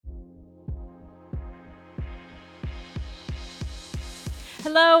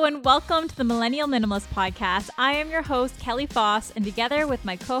Hello and welcome to the Millennial Minimalist Podcast. I am your host, Kelly Foss, and together with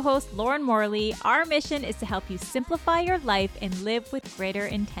my co-host, Lauren Morley, our mission is to help you simplify your life and live with greater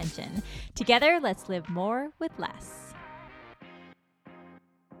intention. Together, let's live more with less.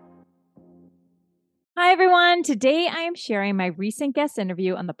 Hi, everyone. Today, I am sharing my recent guest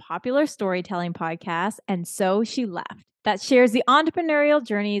interview on the popular storytelling podcast, And So She Left, that shares the entrepreneurial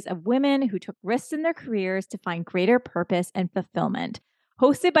journeys of women who took risks in their careers to find greater purpose and fulfillment.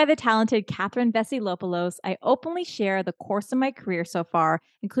 Hosted by the talented Catherine Vesilopoulos, I openly share the course of my career so far,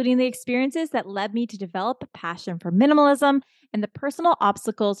 including the experiences that led me to develop a passion for minimalism and the personal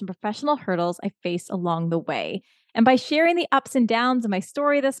obstacles and professional hurdles I faced along the way. And by sharing the ups and downs of my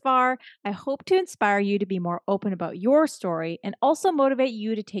story this far, I hope to inspire you to be more open about your story and also motivate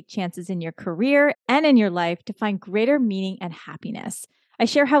you to take chances in your career and in your life to find greater meaning and happiness. I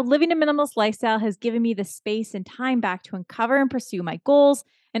share how living a minimalist lifestyle has given me the space and time back to uncover and pursue my goals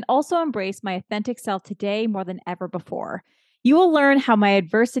and also embrace my authentic self today more than ever before. You will learn how my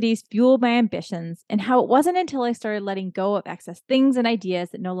adversities fueled my ambitions and how it wasn't until I started letting go of excess things and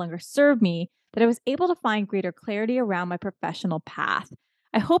ideas that no longer served me that I was able to find greater clarity around my professional path.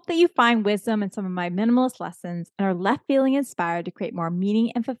 I hope that you find wisdom in some of my minimalist lessons and are left feeling inspired to create more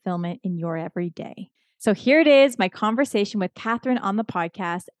meaning and fulfillment in your everyday. So here it is, my conversation with Catherine on the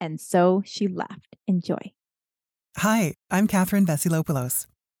podcast, And So She Left. Enjoy. Hi, I'm Catherine Vesilopoulos.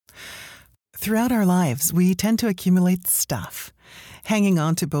 Throughout our lives, we tend to accumulate stuff. Hanging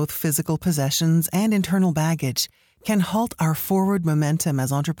on to both physical possessions and internal baggage can halt our forward momentum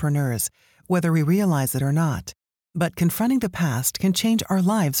as entrepreneurs, whether we realize it or not. But confronting the past can change our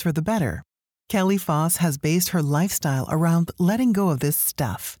lives for the better. Kelly Foss has based her lifestyle around letting go of this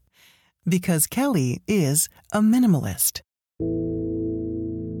stuff. Because Kelly is a minimalist.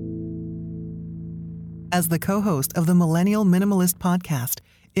 As the co-host of the Millennial Minimalist Podcast,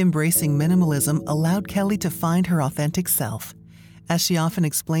 embracing minimalism allowed Kelly to find her authentic self. As she often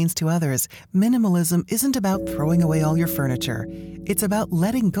explains to others, minimalism isn't about throwing away all your furniture. It's about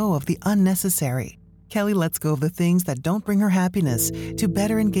letting go of the unnecessary. Kelly lets go of the things that don't bring her happiness to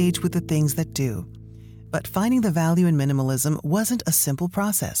better engage with the things that do. But finding the value in minimalism wasn't a simple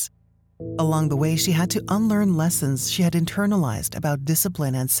process. Along the way, she had to unlearn lessons she had internalized about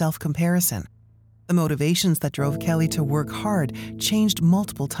discipline and self-comparison. The motivations that drove Kelly to work hard changed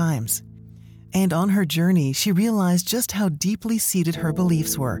multiple times. And on her journey, she realized just how deeply seated her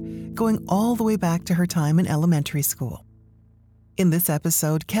beliefs were, going all the way back to her time in elementary school. In this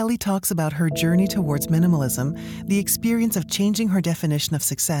episode, Kelly talks about her journey towards minimalism, the experience of changing her definition of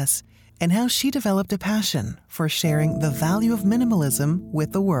success, and how she developed a passion for sharing the value of minimalism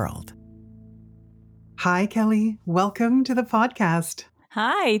with the world. Hi, Kelly. Welcome to the podcast.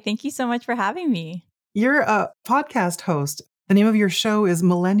 Hi, thank you so much for having me. You're a podcast host. The name of your show is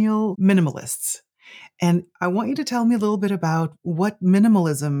Millennial Minimalists. And I want you to tell me a little bit about what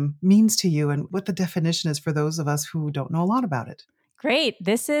minimalism means to you and what the definition is for those of us who don't know a lot about it. Great.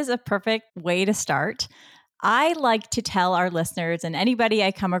 This is a perfect way to start. I like to tell our listeners and anybody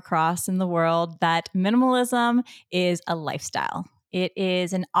I come across in the world that minimalism is a lifestyle. It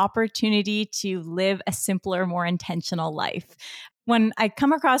is an opportunity to live a simpler, more intentional life. When I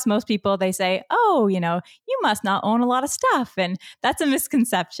come across most people, they say, oh, you must not own a lot of stuff. And that's a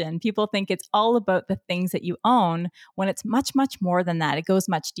misconception. People think it's all about the things that you own when it's much, much more than that. It goes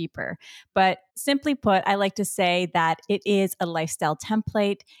much deeper. But simply put, I like to say that it is a lifestyle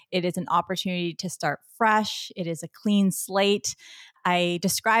template. It is an opportunity to start fresh. It is a clean slate. I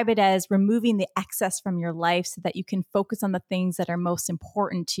describe it as removing the excess from your life so that you can focus on the things that are most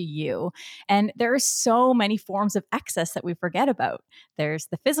important to you. And there are so many forms of excess that we forget about. There's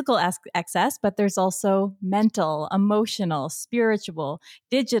the physical excess, but there's also mental, emotional, spiritual,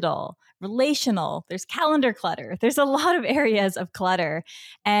 digital, relational. There's calendar clutter. There's a lot of areas of clutter.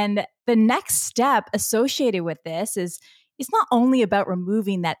 And the next step associated with this is it's not only about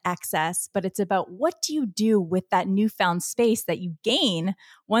removing that excess, but it's about what do you do with that newfound space that you gain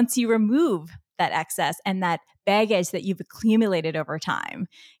once you remove that excess and that baggage that you've accumulated over time.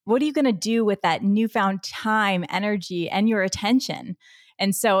 What are you going to do with that newfound time, energy, and your attention?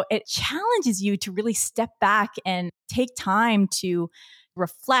 And so it challenges you to really step back and take time to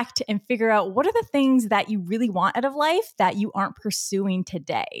reflect and figure out what are the things that you really want out of life that you aren't pursuing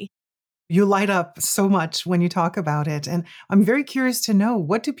today. You light up so much when you talk about it. And I'm very curious to know,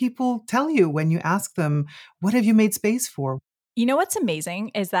 what do people tell you when you ask them, what have you made space for? You know what's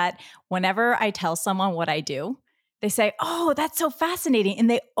amazing is that whenever I tell someone what I do, they say, oh, that's so fascinating. And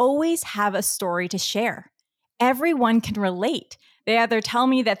they always have a story to share. Everyone can relate. They either tell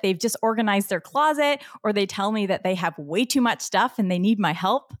me that they've just organized their closet, or they tell me that they have way too much stuff and they need my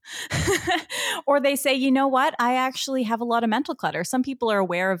help. Or they say, you know what? I actually have a lot of mental clutter. Some people are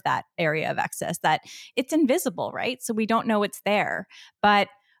aware of that area of excess, that it's invisible, right? So we don't know it's there. But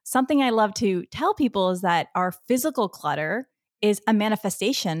something I love to tell people is that our physical clutter is a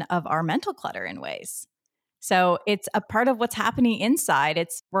manifestation of our mental clutter in ways. So it's a part of what's happening inside.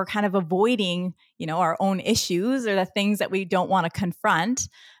 We're kind of avoiding, our own issues or the things that we don't want to confront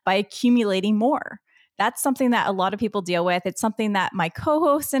by accumulating more. That's something that a lot of people deal with. It's something that my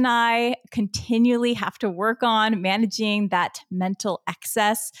co-hosts and I continually have to work on, managing that mental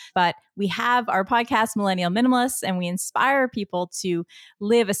excess. But we have our podcast, Millennial Minimalists, and we inspire people to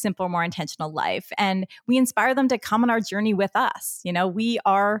live a simpler, more intentional life. And we inspire them to come on our journey with us. We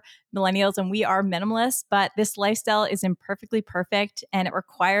are millennials and we are minimalists, but this lifestyle is imperfectly perfect and it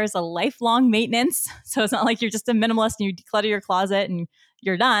requires a lifelong maintenance. So it's not like you're just a minimalist and you declutter your closet and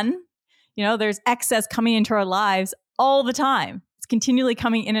you're done. There's excess coming into our lives all the time. It's continually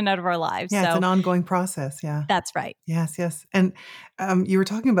coming in and out of our lives. Yeah, it's an ongoing process. Yeah. That's right. Yes. And you were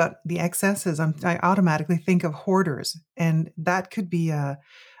talking about the excesses. I automatically think of hoarders, and that could be a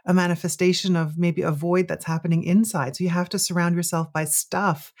manifestation of maybe a void that's happening inside. So you have to surround yourself by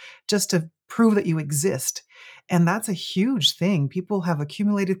stuff just to prove that you exist. And that's a huge thing. People have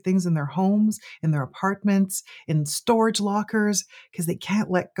accumulated things in their homes, in their apartments, in storage lockers, because they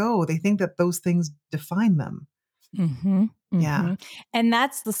can't let go. They think that those things define them. Mm-hmm. Yeah. And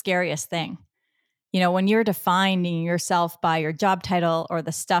that's the scariest thing. When you're defining yourself by your job title or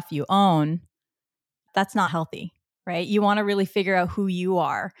the stuff you own, that's not healthy, right? You want to really figure out who you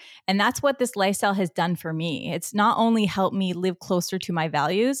are. And that's what this lifestyle has done for me. It's not only helped me live closer to my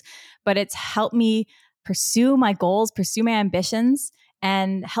values, but it's helped me pursue my goals, pursue my ambitions,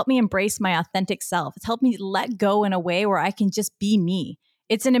 and help me embrace my authentic self. It's helped me let go in a way where I can just be me.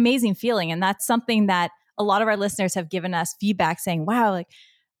 It's an amazing feeling. And that's something that a lot of our listeners have given us feedback saying, wow,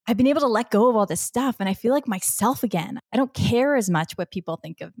 I've been able to let go of all this stuff and I feel like myself again. I don't care as much what people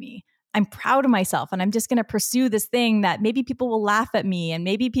think of me. I'm proud of myself and I'm just going to pursue this thing that maybe people will laugh at me and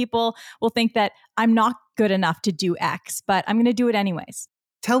maybe people will think that I'm not good enough to do X, but I'm going to do it anyways.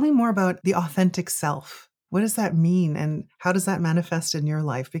 Tell me more about the authentic self. What does that mean and how does that manifest in your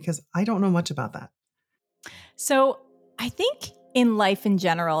life? Because I don't know much about that. So I think in life in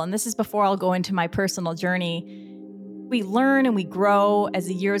general, and this is before I'll go into my personal journey, we learn and we grow as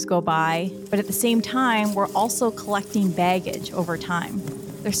the years go by, but at the same time, we're also collecting baggage over time.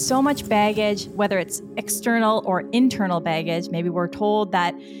 There's so much baggage, whether it's external or internal baggage. Maybe we're told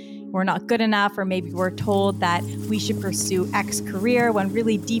that we're not good enough, or maybe we're told that we should pursue X career when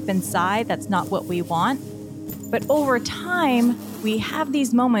really deep inside, that's not what we want. But over time, we have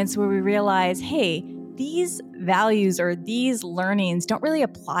these moments where we realize, hey, these values or these learnings don't really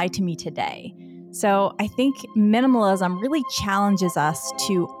apply to me today. So I think minimalism really challenges us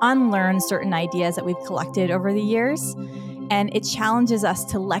to unlearn certain ideas that we've collected over the years. And it challenges us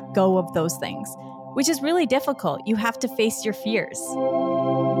to let go of those things, which is really difficult. You have to face your fears.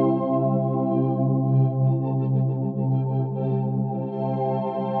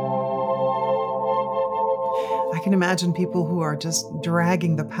 I can imagine people who are just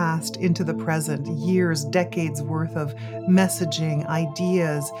dragging the past into the present, years, decades worth of messaging,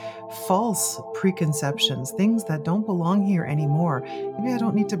 ideas, false preconceptions, things that don't belong here anymore. Maybe I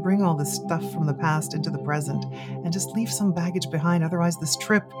don't need to bring all this stuff from the past into the present and just leave some baggage behind. Otherwise, this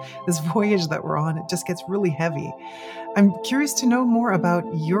trip, this voyage that we're on, it just gets really heavy. I'm curious to know more about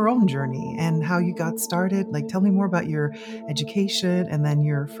your own journey and how you got started. Like, tell me more about your education and then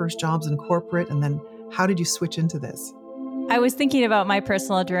your first jobs in corporate, and then how did you switch into this? I was thinking about my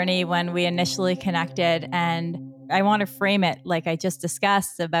personal journey when we initially connected, and I want to frame it like I just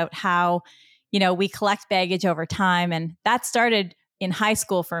discussed about how, we collect baggage over time. And that started in high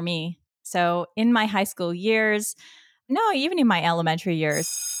school for me. So in my high school years, even in my elementary years,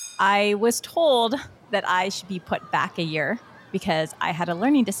 I was told that I should be put back a year because I had a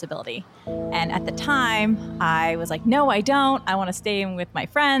learning disability. And at the time, I was like, no, I don't. I want to stay in with my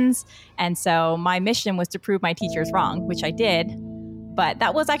friends. And so my mission was to prove my teachers wrong, which I did. But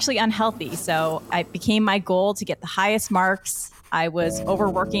that was actually unhealthy. So it became my goal to get the highest marks. I was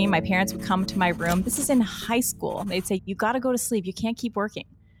overworking. My parents would come to my room. This is in high school. They'd say, you got to go to sleep. You can't keep working.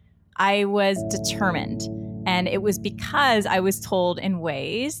 I was determined. And it was because I was told in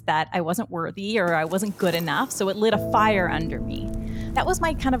ways that I wasn't worthy or I wasn't good enough. So it lit a fire under me. That was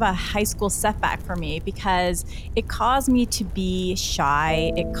my kind of a high school setback for me because it caused me to be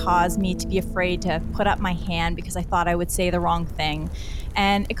shy. It caused me to be afraid to put up my hand because I thought I would say the wrong thing.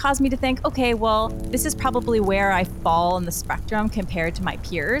 And it caused me to think, okay, well, this is probably where I fall on the spectrum compared to my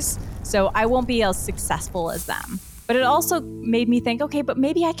peers. So I won't be as successful as them. But it also made me think, okay, but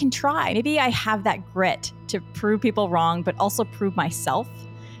maybe I can try. Maybe I have that grit to prove people wrong, but also prove myself.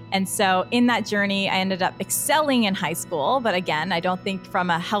 And so in that journey, I ended up excelling in high school. But again, I don't think from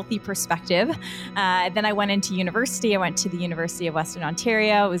a healthy perspective. Then I went into university. I went to the University of Western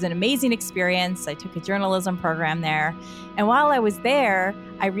Ontario. It was an amazing experience. I took a journalism program there. And while I was there,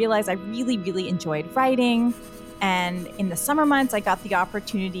 I realized I really, really enjoyed writing. And in the summer months, I got the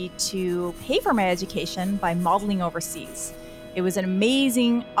opportunity to pay for my education by modeling overseas. It was an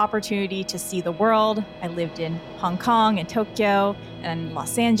amazing opportunity to see the world. I lived in Hong Kong and Tokyo and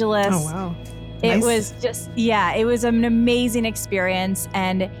Los Angeles. Oh, wow. It Nice. was just, it was an amazing experience.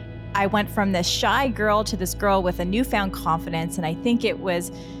 And I went from this shy girl to this girl with a newfound confidence. And I think it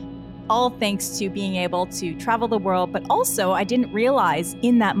was all thanks to being able to travel the world. But also, I didn't realize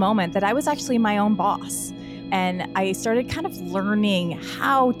in that moment that I was actually my own boss. And I started kind of learning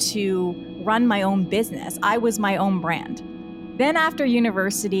how to run my own business. I was my own brand. Then after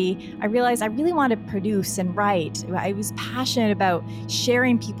university, I realized I really wanted to produce and write. I was passionate about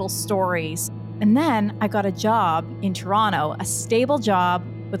sharing people's stories. And then I got a job in Toronto, a stable job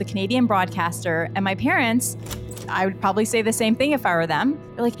with a Canadian broadcaster. And my parents, I would probably say the same thing if I were them.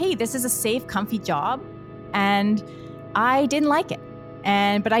 They're like, hey, this is a safe, comfy job. And I didn't like it.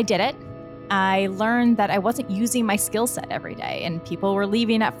 But I did it. I learned that I wasn't using my skill set every day, and people were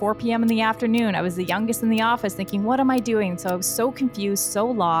leaving at 4 p.m. in the afternoon. I was the youngest in the office thinking, what am I doing? So I was so confused, so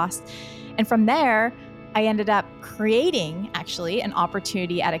lost. And from there, I ended up creating actually an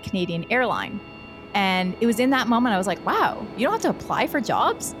opportunity at a Canadian airline. And it was in that moment I was like, wow, you don't have to apply for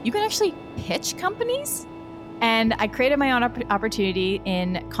jobs. You can actually pitch companies. And I created my own opportunity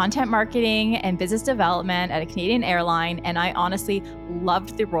in content marketing and business development at a Canadian airline. And I honestly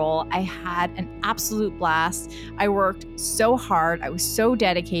loved the role. I had an absolute blast. I worked so hard. I was so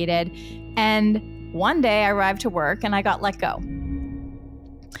dedicated. And one day I arrived to work and I got let go.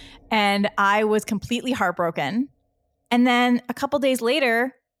 And I was completely heartbroken. And then a couple days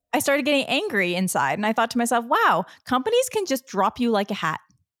later, I started getting angry inside. And I thought to myself, wow, companies can just drop you like a hat.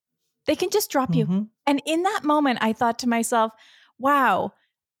 They can just drop you. And in that moment, I thought to myself, wow,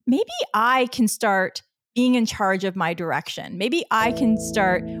 maybe I can start being in charge of my direction. Maybe I can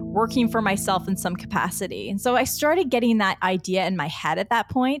start working for myself in some capacity. And so I started getting that idea in my head at that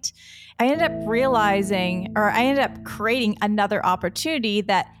point. I ended up creating another opportunity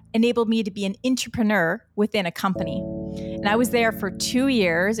that enabled me to be an entrepreneur within a company. And I was there for 2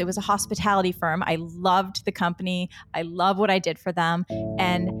 years. It was a hospitality firm. I loved the company. I love what I did for them.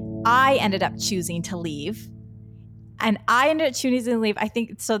 And I ended up choosing to leave. I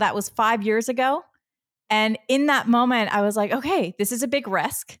think, so that was 5 years ago. And in that moment, I was like, okay, this is a big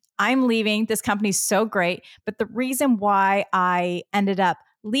risk. I'm leaving. This company's so great. But the reason why I ended up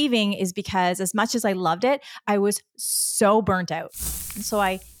leaving is because as much as I loved it, I was so burnt out. And so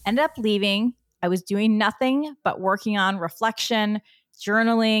I ended up leaving. I was doing nothing but working on reflection,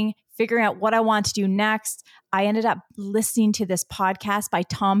 journaling, figuring out what I want to do next. I ended up listening to this podcast by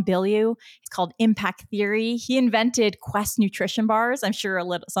Tom Bilyeu. It's called Impact Theory. He invented Quest nutrition bars. I'm sure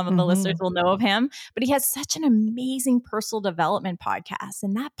some of the listeners will know of him, but he has such an amazing personal development podcast.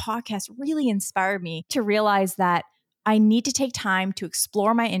 And that podcast really inspired me to realize that I need to take time to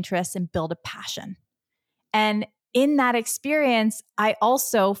explore my interests and build a passion. And in that experience, I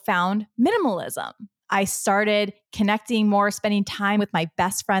also found minimalism. I started connecting more, spending time with my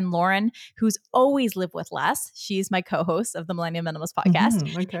best friend, Lauren, who's always lived with less. She's my co-host of the Millennial Minimalist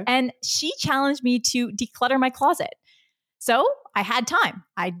podcast. Okay. And she challenged me to declutter my closet. So I had time.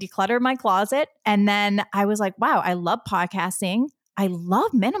 I decluttered my closet. And then I was like, wow, I love podcasting. I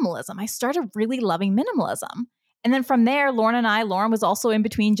love minimalism. I started really loving minimalism. And then from there, Lauren was also in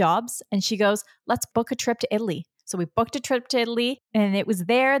between jobs. And she goes, let's book a trip to Italy. So we booked a trip to Italy, and it was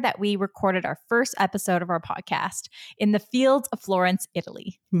there that we recorded our first episode of our podcast in the fields of Florence,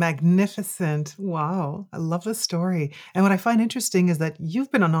 Italy. Magnificent. Wow. I love this story. And what I find interesting is that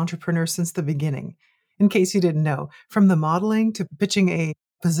you've been an entrepreneur since the beginning, in case you didn't know, from the modeling to pitching a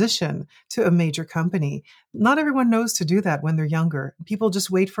position to a major company. Not everyone knows to do that when they're younger. People just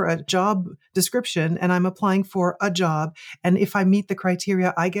wait for a job description and I'm applying for a job. And if I meet the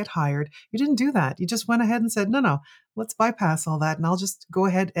criteria, I get hired. You didn't do that. You just went ahead and said, no, let's bypass all that. And I'll just go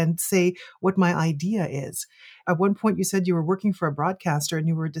ahead and say what my idea is. At one point, you said you were working for a broadcaster and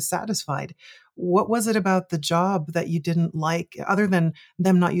you were dissatisfied. What was it about the job that you didn't like, other than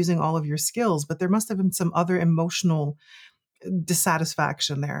them not using all of your skills? But there must have been some other emotional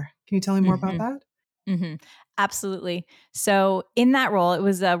dissatisfaction there. Can you tell me more about that? Absolutely. So in that role, it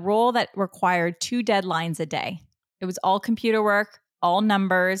was a role that required 2 deadlines a day. It was all computer work, all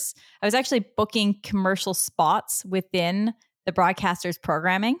numbers. I was actually booking commercial spots within the broadcaster's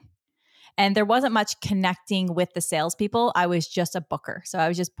programming. And there wasn't much connecting with the salespeople. I was just a booker. So I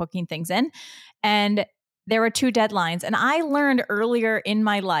was just booking things in. And there were 2 deadlines. And I learned earlier in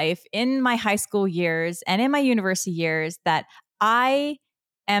my life, in my high school years and in my university years, that I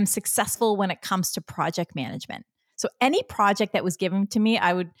am successful when it comes to project management. So any project that was given to me,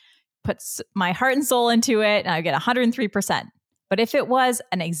 I would put my heart and soul into it and I would get 103%. But if it was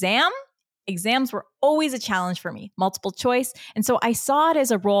an exams were always a challenge for me, multiple choice. And so I saw it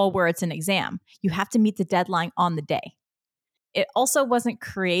as a role where it's an exam. You have to meet the deadline on the day. It also wasn't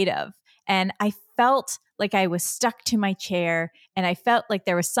creative. And I felt like I was stuck to my chair and I felt like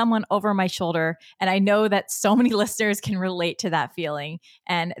there was someone over my shoulder. And I know that so many listeners can relate to that feeling.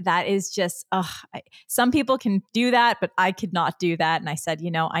 And that is just, some people can do that, but I could not do that. And I said,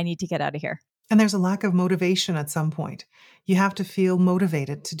 I need to get out of here. And there's a lack of motivation at some point. You have to feel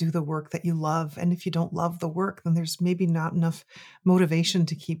motivated to do the work that you love. And if you don't love the work, then there's maybe not enough motivation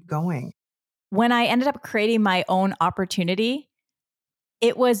to keep going. When I ended up creating my own opportunity,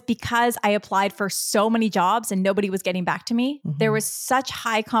 it was because I applied for so many jobs and nobody was getting back to me. Mm-hmm. There was such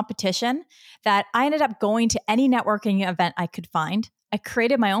high competition that I ended up going to any networking event I could find. I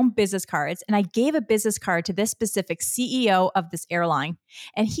created my own business cards and I gave a business card to this specific CEO of this airline.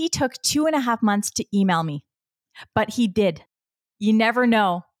 And he took 2.5 months to email me, but he did. You never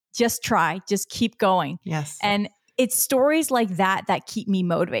know. Just try, just keep going. Yes. And it's stories like that that keep me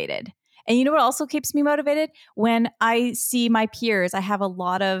motivated. And you know what also keeps me motivated? When I see my peers, I have a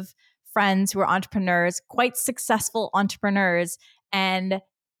lot of friends who are entrepreneurs, quite successful entrepreneurs. And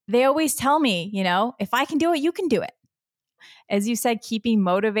they always tell me, if I can do it, you can do it. As you said, keeping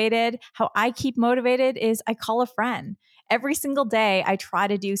motivated, how I keep motivated is I call a friend. Every single day, I try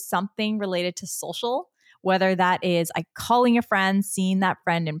to do something related to social, whether that is calling a friend, seeing that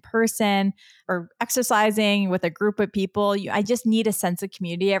friend in person, or exercising with a group of people. I just need a sense of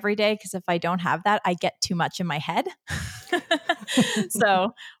community every day because if I don't have that, I get too much in my head.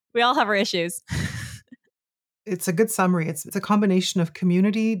 So we all have our issues. It's a good summary. It's a combination of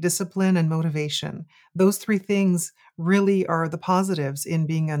community, discipline, and motivation. Those 3 things really are the positives in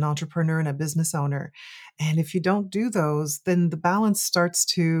being an entrepreneur and a business owner. And if you don't do those, then the balance starts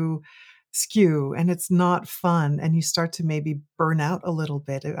to skew and it's not fun. And you start to maybe burn out a little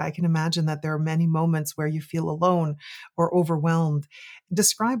bit. I can imagine that there are many moments where you feel alone or overwhelmed.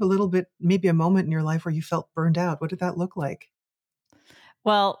 Describe a little bit, maybe a moment in your life where you felt burned out. What did that look like?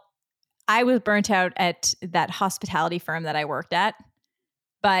 Well, I was burnt out at that hospitality firm that I worked at,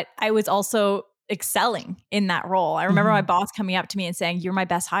 but I was also excelling in that role. I remember my boss coming up to me and saying, "You're my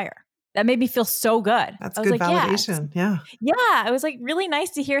best hire." That made me feel so good. That's good validation. Yeah. Yeah. It was really nice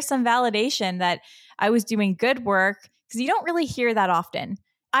to hear some validation that I was doing good work because you don't really hear that often.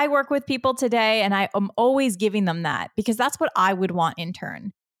 I work with people today and I am always giving them that because that's what I would want in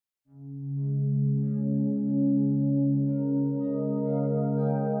turn.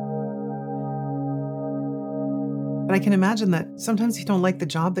 But I can imagine that sometimes you don't like the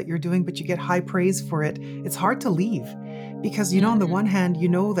job that you're doing, but you get high praise for it. It's hard to leave because, on the one hand,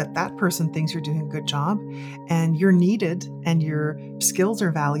 that person thinks you're doing a good job and you're needed and your skills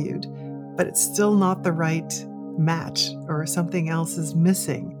are valued, but it's still not the right match or something else is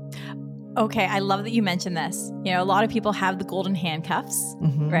missing. Okay. I love that you mentioned this. A lot of people have the golden handcuffs,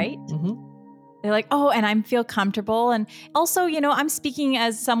 right? Mm-hmm. They're like, oh, and I feel comfortable. And also, I'm speaking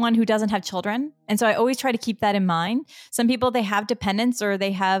as someone who doesn't have children. And so I always try to keep that in mind. Some people, they have dependents or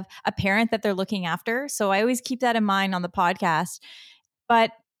they have a parent that they're looking after. So I always keep that in mind on the podcast.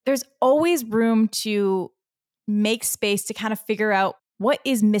 But there's always room to make space to kind of figure out what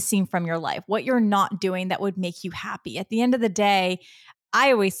is missing from your life, what you're not doing that would make you happy. At the end of the day,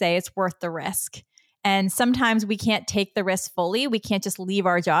 I always say it's worth the risk. And sometimes we can't take the risk fully. We can't just leave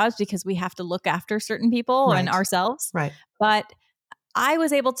our jobs because we have to look after certain people and ourselves. Right. But I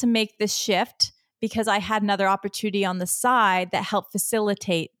was able to make this shift because I had another opportunity on the side that helped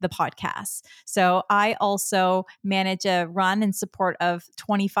facilitate the podcast. So I also manage a run in support of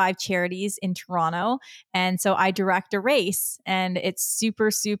 25 charities in Toronto. And so I direct a race and it's super,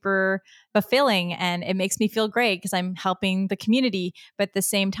 super fulfilling and it makes me feel great because I'm helping the community. But at the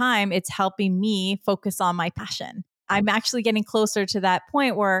same time, it's helping me focus on my passion. I'm actually getting closer to that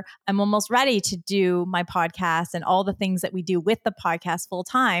point where I'm almost ready to do my podcast and all the things that we do with the podcast full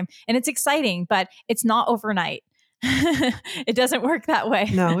time. And it's exciting, but it's not overnight. It doesn't work that way.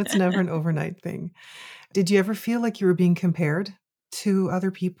 No, it's never an overnight thing. Did you ever feel like you were being compared to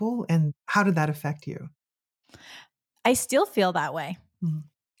other people? And how did that affect you? I still feel that way. Mhm.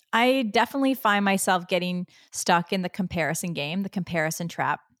 I definitely find myself getting stuck in the comparison game, the comparison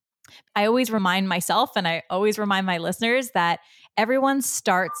trap. I always remind myself and I always remind my listeners that everyone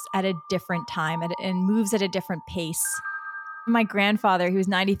starts at a different time and moves at a different pace. My grandfather, who's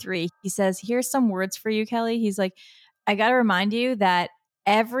 93, he says, "Here's some words for you, Kelly." He's like, "I got to remind you that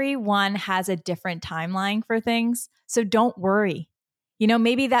everyone has a different timeline for things. So don't worry.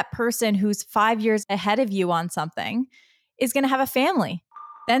 Maybe that person who's 5 years ahead of you on something is going to have a family.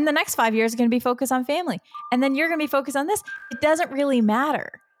 Then the next 5 years are going to be focused on family. And then you're going to be focused on this. It doesn't really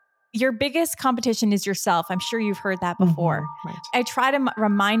matter. Your biggest competition is yourself. I'm sure you've heard that before." Right. I try to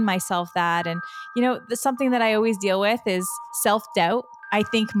remind myself that. And, something that I always deal with is self-doubt. I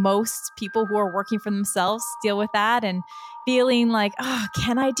think most people who are working for themselves deal with that and feeling like, oh,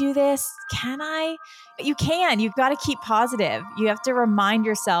 can I do this? Can I? You can. You've got to keep positive. You have to remind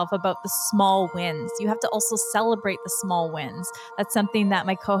yourself about the small wins. You have to also celebrate the small wins. That's something that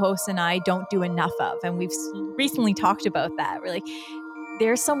my co-hosts and I don't do enough of. And we've recently talked about that. We're like,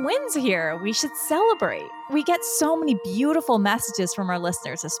 there's some wins here. We should celebrate. We get so many beautiful messages from our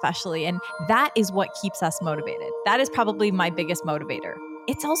listeners, especially, and that is what keeps us motivated. That is probably my biggest motivator.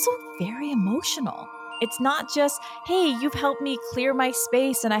 It's also very emotional. It's not just, hey, you've helped me clear my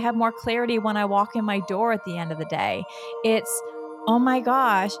space and I have more clarity when I walk in my door at the end of the day. It's, oh my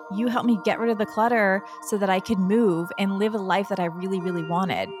gosh, you helped me get rid of the clutter so that I could move and live a life that I really, really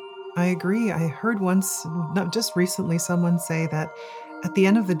wanted. I agree. I heard once, not just recently, someone say that at the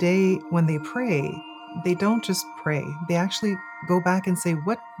end of the day, when they pray, they don't just pray. They actually go back and say,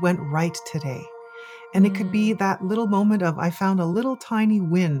 what went right today? And it could be that little moment of, I found a little tiny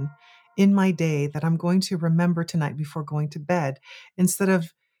win in my day that I'm going to remember tonight before going to bed, instead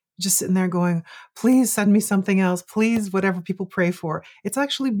of just sitting there going, please send me something else, please, whatever people pray for. It's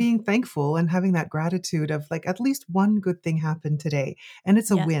actually being thankful and having that gratitude of like, at least one good thing happened today. And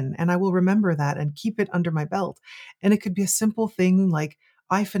it's a Yes. win. And I will remember that and keep it under my belt. And it could be a simple thing like,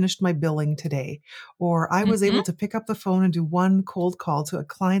 I finished my billing today, or I was able to pick up the phone and do one cold call to a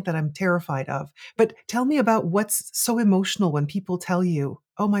client that I'm terrified of. But tell me about what's so emotional when people tell you,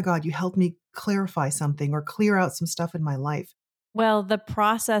 oh my God, you helped me clarify something or clear out some stuff in my life. Well, the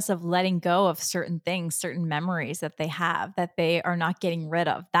process of letting go of certain things, certain memories that they have that they are not getting rid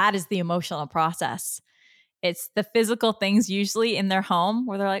of, that is the emotional process. It's the physical things usually in their home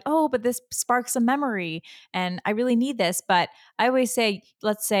where they're like, oh, but this sparks a memory and I really need this. But I always say,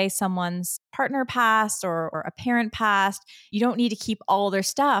 let's say someone's partner passed or a parent passed, you don't need to keep all their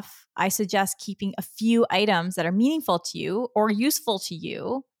stuff. I suggest keeping a few items that are meaningful to you or useful to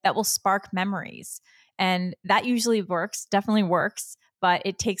you that will spark memories. And that usually works, definitely works, but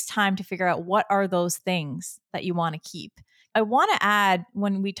it takes time to figure out what are those things that you want to keep. I want to add,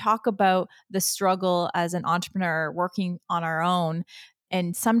 when we talk about the struggle as an entrepreneur working on our own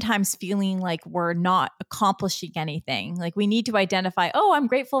and sometimes feeling like we're not accomplishing anything, like we need to identify, oh, I'm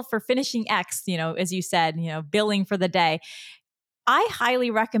grateful for finishing X, as you said, billing for the day. I highly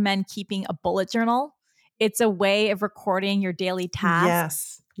recommend keeping a bullet journal. It's a way of recording your daily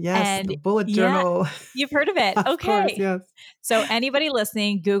tasks. Yes, And the bullet yeah, journal. you've heard of it. Of course, Okay. yes. So anybody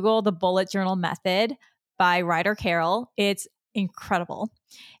listening, Google the bullet journal method by Ryder Carroll. It's incredible.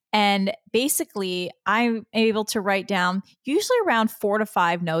 And basically, I'm able to write down usually around 4 to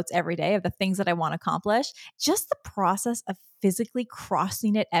 5 notes every day of the things that I want to accomplish. Just the process of physically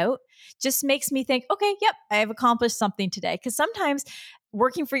crossing it out just makes me think, okay, yep, I have accomplished something today. Because sometimes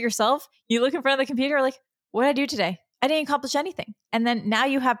working for yourself, you look in front of the computer like, what did I do today? I didn't accomplish anything. And then now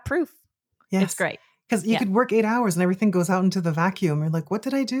you have proof. It's Yes. great. Because you could work 8 hours and everything goes out into the vacuum. You're like, what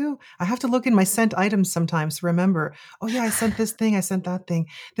did I do? I have to look in my sent items sometimes to remember, oh yeah, I sent this thing, I sent that thing.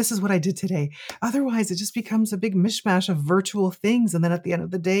 This is what I did today. Otherwise, it just becomes a big mishmash of virtual things. And then at the end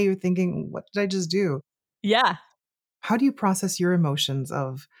of the day, you're thinking, what did I just do? Yeah. How do you process your emotions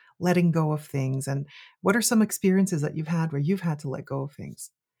of letting go of things? And what are some experiences that you've had where you've had to let go of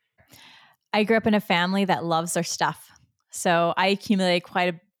things? I grew up in a family that loves their stuff. So I accumulated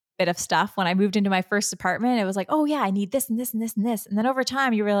quite a bit of stuff. When I moved into my first apartment, it was like, oh, yeah, I need this and this and this and this. And then over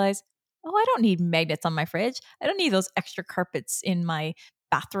time, you realize, oh, I don't need magnets on my fridge. I don't need those extra carpets in my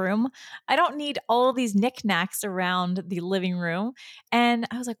bathroom. I don't need all these knickknacks around the living room. And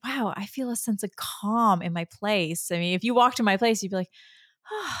I was like, wow, I feel a sense of calm in my place. I mean, if you walked in my place, you'd be like,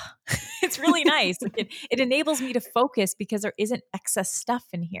 oh, it's really nice. It enables me to focus because there isn't excess stuff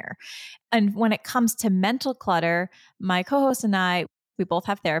in here. And when it comes to mental clutter, my co-host and I, we both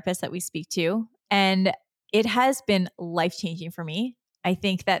have therapists that we speak to, and it has been life-changing for me. I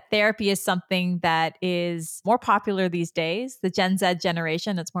think that therapy is something that is more popular these days. The Gen Z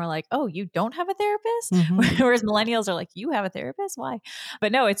generation, it's more like, oh, you don't have a therapist? Mm-hmm. Whereas millennials are like, you have a therapist? Why?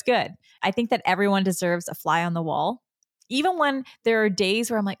 But no, it's good. I think that everyone deserves a fly on the wall. Even when there are days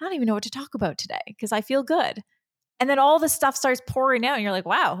where I'm like, I don't even know what to talk about today because I feel good. And then all this stuff starts pouring out and you're like,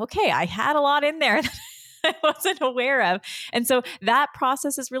 wow, okay, I had a lot in there that I wasn't aware of. And so that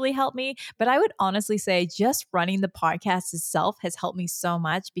process has really helped me. But I would honestly say just running the podcast itself has helped me so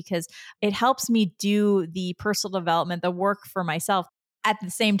much because it helps me do the personal development, the work for myself. At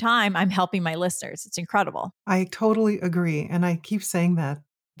the same time, I'm helping my listeners. It's incredible. I totally agree. And I keep saying that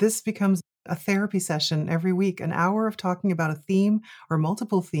this becomes a therapy session every week, an hour of talking about a theme or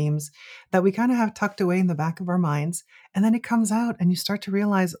multiple themes that we kind of have tucked away in the back of our minds. And then it comes out and you start to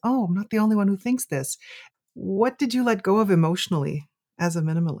realize, oh, I'm not the only one who thinks this. What did you let go of emotionally as a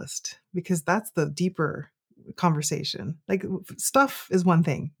minimalist? Because that's the deeper conversation. Like stuff is one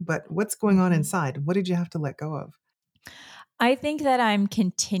thing, but what's going on inside? What did you have to let go of? I think that I'm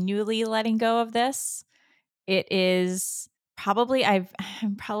continually letting go of this. It is probably, I've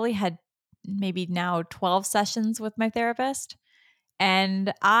probably had maybe now 12 sessions with my therapist.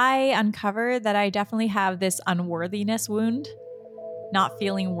 And I uncovered that I definitely have this unworthiness wound, not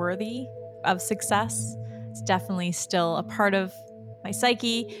feeling worthy of success. It's definitely still a part of my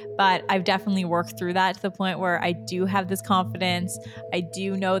psyche, but I've definitely worked through that to the point where I do have this confidence. I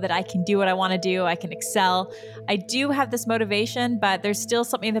do know that I can do what I want to do. I can excel. I do have this motivation, but there's still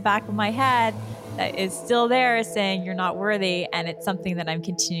something in the back of my head that is still there saying you're not worthy. And it's something that I'm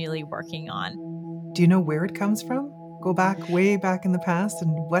continually working on. Do you know where it comes from? Go back way back in the past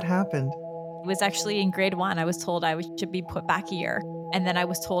and what happened? It was actually in grade 1. I was told should be put back a year. And then I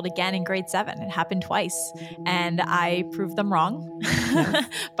was told again in grade 7. It happened twice. And I proved them wrong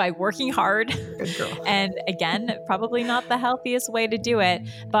by working hard. Good girl. And again, probably not the healthiest way to do it,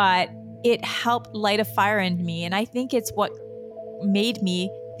 but it helped light a fire in me. And I think it's what made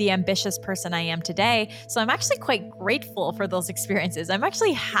me the ambitious person I am today. So I'm actually quite grateful for those experiences. I'm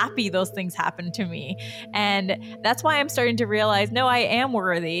actually happy those things happened to me. And that's why I'm starting to realize, no, I am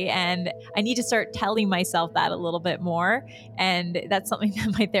worthy. And I need to start telling myself that a little bit more. And that's something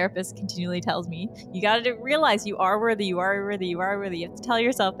that my therapist continually tells me. You got to realize you are worthy, you are worthy, you are worthy. You have to tell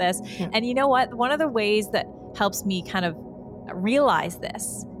yourself this. Yeah. And you know what? One of the ways that helps me kind of realize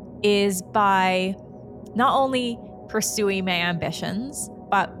this is by not only pursuing my ambitions,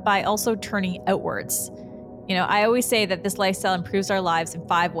 but by also turning outwards. You know, I always say that this lifestyle improves our lives in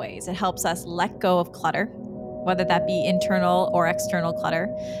 5 ways. It helps us let go of clutter, whether that be internal or external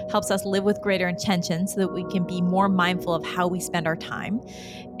clutter, helps us live with greater intention so that we can be more mindful of how we spend our time.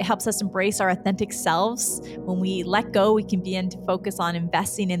 It helps us embrace our authentic selves. When we let go, we can begin to focus on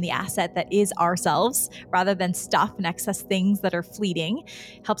investing in the asset that is ourselves rather than stuff and excess things that are fleeting.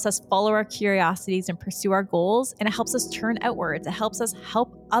 It helps us follow our curiosities and pursue our goals. And it helps us turn outwards. It helps us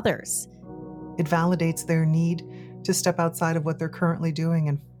help others. It validates their need to step outside of what they're currently doing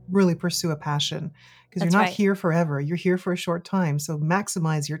and really pursue a passion. Because you're not here forever. You're here for a short time. So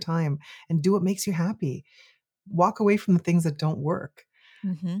maximize your time and do what makes you happy. Walk away from the things that don't work.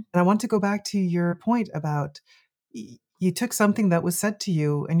 Mm-hmm. And I want to go back to your point about you took something that was said to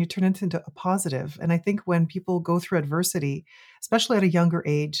you and you turned it into a positive. And I think when people go through adversity, especially at a younger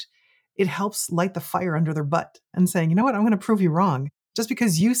age, it helps light the fire under their butt and saying, you know what, I'm going to prove you wrong. Just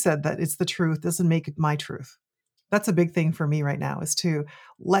because you said that it's the truth doesn't make it my truth. That's a big thing for me right now, is to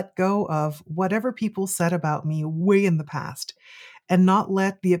let go of whatever people said about me way in the past and not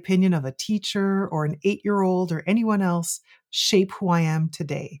let the opinion of a teacher or an 8-year-old or anyone else shape who I am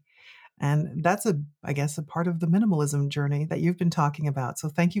today. And that's I guess, a part of the minimalism journey that you've been talking about. So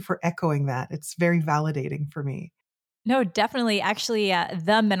thank you for echoing that. It's very validating for me. No, definitely. Actually,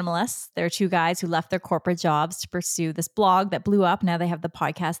 The Minimalists, there are 2 guys who left their corporate jobs to pursue this blog that blew up. Now they have the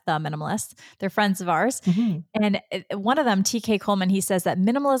podcast, The Minimalists. They're friends of ours. Mm-hmm. And one of them, TK Coleman, he says that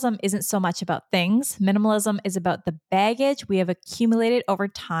minimalism isn't so much about things. Minimalism is about the baggage we have accumulated over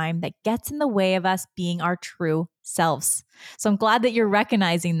time that gets in the way of us being our true selves. So I'm glad that you're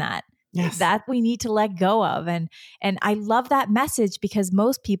recognizing that. Yes. That we need to let go of. And I love that message because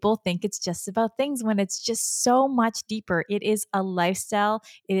most people think it's just about things when it's just so much deeper. It is a lifestyle.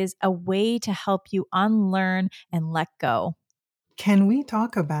 It is a way to help you unlearn and let go. Can we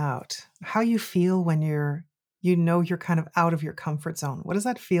talk about how you feel when you're kind of out of your comfort zone? What does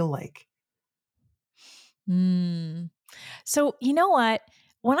that feel like? So you know what?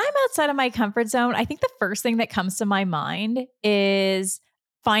 When I'm outside of my comfort zone, I think the first thing that comes to my mind is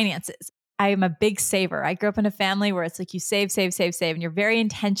finances. I'm a big saver. I grew up in a family where it's like you save, save, save, save, and you're very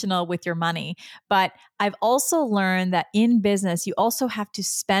intentional with your money. But I've also learned that in business, you also have to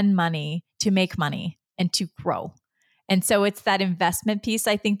spend money to make money and to grow. And so it's that investment piece.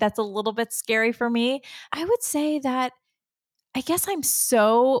 I think that's a little bit scary for me. I would say that I guess I'm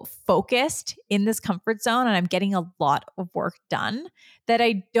so focused in this comfort zone and I'm getting a lot of work done that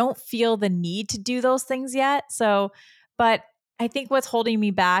I don't feel the need to do those things yet. So, but I think what's holding me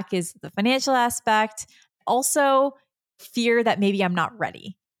back is the financial aspect, also fear that maybe I'm not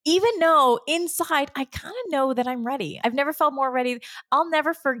ready. Even though inside I kind of know that I'm ready. I've never felt more ready. I'll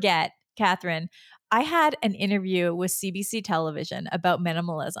never forget, Catherine, I had an interview with CBC Television about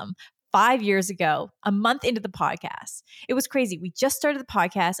minimalism 5 years ago, a month into the podcast. It was crazy. We just started the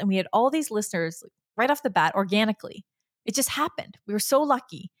podcast and we had all these listeners right off the bat organically. It just happened. We were so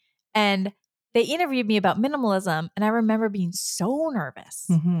lucky. And they interviewed me about minimalism. And I remember being so nervous.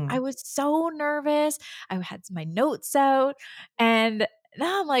 I was so nervous. I had my notes out. And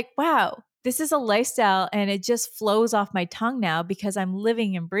now I'm like, wow, this is a lifestyle. And it just flows off my tongue now because I'm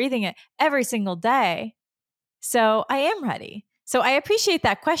living and breathing it every single day. So I am ready. So I appreciate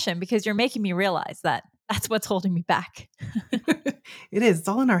that question because you're making me realize that that's what's holding me back. It is. It's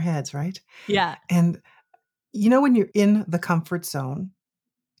all in our heads, right? Yeah. And when you're in the comfort zone,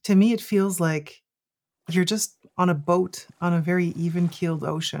 to me, it feels like you're just on a boat on a very even-keeled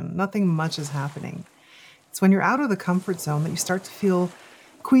ocean. Nothing much is happening. It's when you're out of the comfort zone that you start to feel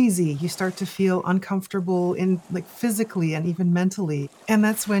queasy. You start to feel uncomfortable physically and even mentally. And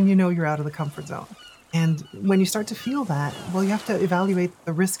that's when you know you're out of the comfort zone. And when you start to feel that, well, you have to evaluate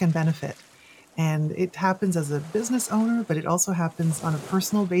the risk and benefit. And it happens as a business owner, but it also happens on a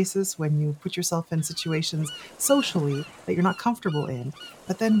personal basis when you put yourself in situations socially that you're not comfortable in.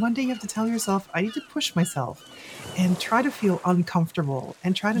 But then one day you have to tell yourself, I need to push myself and try to feel uncomfortable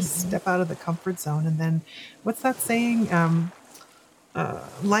and try to step out of the comfort zone. And then what's that saying?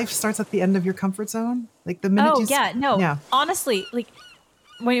 Life starts at the end of your comfort zone. Like the minute honestly,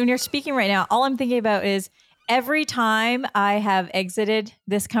 when you're speaking right now, all I'm thinking about is every time I have exited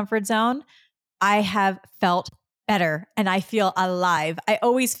this comfort zone, I have felt better and I feel alive. I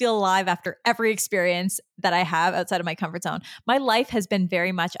always feel alive after every experience that I have outside of my comfort zone. My life has been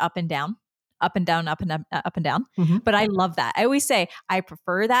very much up and down, up and down, up and up, up and down. But I love that. I always say I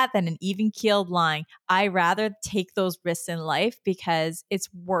prefer that than an even-keeled line. I rather take those risks in life because it's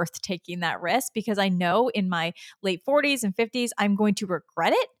worth taking that risk because I know in my late 40s and 50s, I'm going to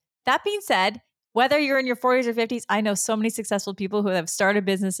regret it. That being said, whether you're in your 40s or 50s, I know so many successful people who have started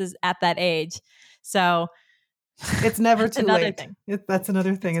businesses at that age. So it's never too late. That's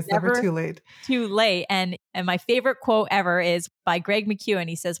another thing. It's never too late. Too late. And my favorite quote ever is by Greg McKeown.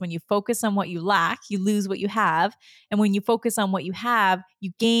 He says, when you focus on what you lack, you lose what you have. And when you focus on what you have,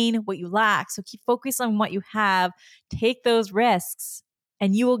 you gain what you lack. So keep focused on what you have, take those risks,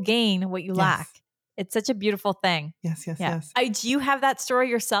 and you will gain what you lack. It's such a beautiful thing. Yes. Do you have that story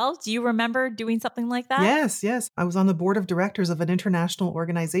yourself? Do you remember doing something like that? Yes. I was on the board of directors of an international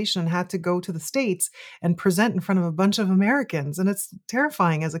organization and had to go to the States and present in front of a bunch of Americans. And it's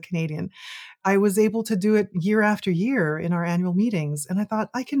terrifying as a Canadian. I was able to do it year after year in our annual meetings. And I thought,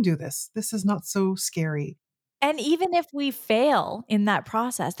 I can do this. This is not so scary. And even if we fail in that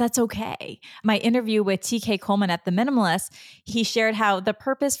process, that's okay. My interview with TK Coleman at The Minimalist, he shared how the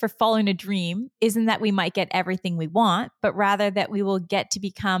purpose for following a dream isn't that we might get everything we want, but rather that we will get to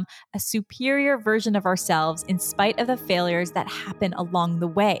become a superior version of ourselves in spite of the failures that happen along the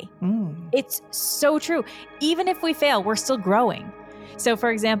way. It's so true. Even if we fail, we're still growing. So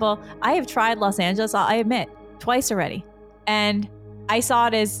for example, I have tried Los Angeles, I admit, twice already. And I saw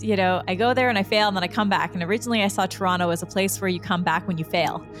it as, I go there and I fail and then I come back. And originally I saw Toronto as a place where you come back when you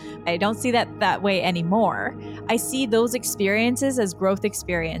fail. I don't see that way anymore. I see those experiences as growth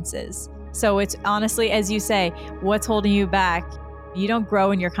experiences. So it's honestly, as you say, what's holding you back? You don't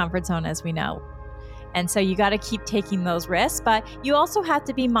grow in your comfort zone, as we know. And so you got to keep taking those risks, but you also have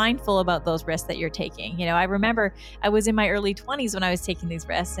to be mindful about those risks that you're taking. I remember I was in my early 20s when I was taking these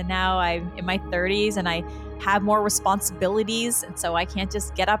risks, and now I'm in my 30s and I have more responsibilities. And so I can't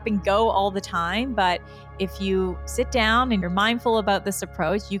just get up and go all the time. But if you sit down and you're mindful about this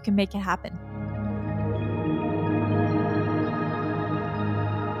approach, you can make it happen.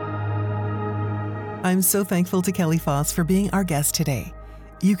 I'm so thankful to Kelly Foss for being our guest today.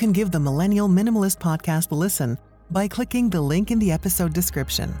 You can give the Millennial Minimalist Podcast a listen by clicking the link in the episode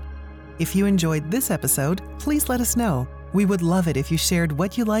description. If you enjoyed this episode, please let us know. We would love it if you shared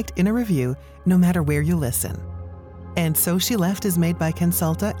what you liked in a review, no matter where you listen. And So She Left is made by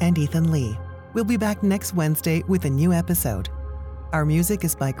Consulta and Ethan Lee. We'll be back next Wednesday with a new episode. Our music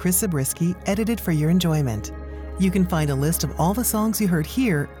is by Chris Zabriskie, edited for your enjoyment. You can find a list of all the songs you heard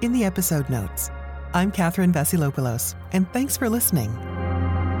here in the episode notes. I'm Catherine Vasilopoulos, and thanks for listening.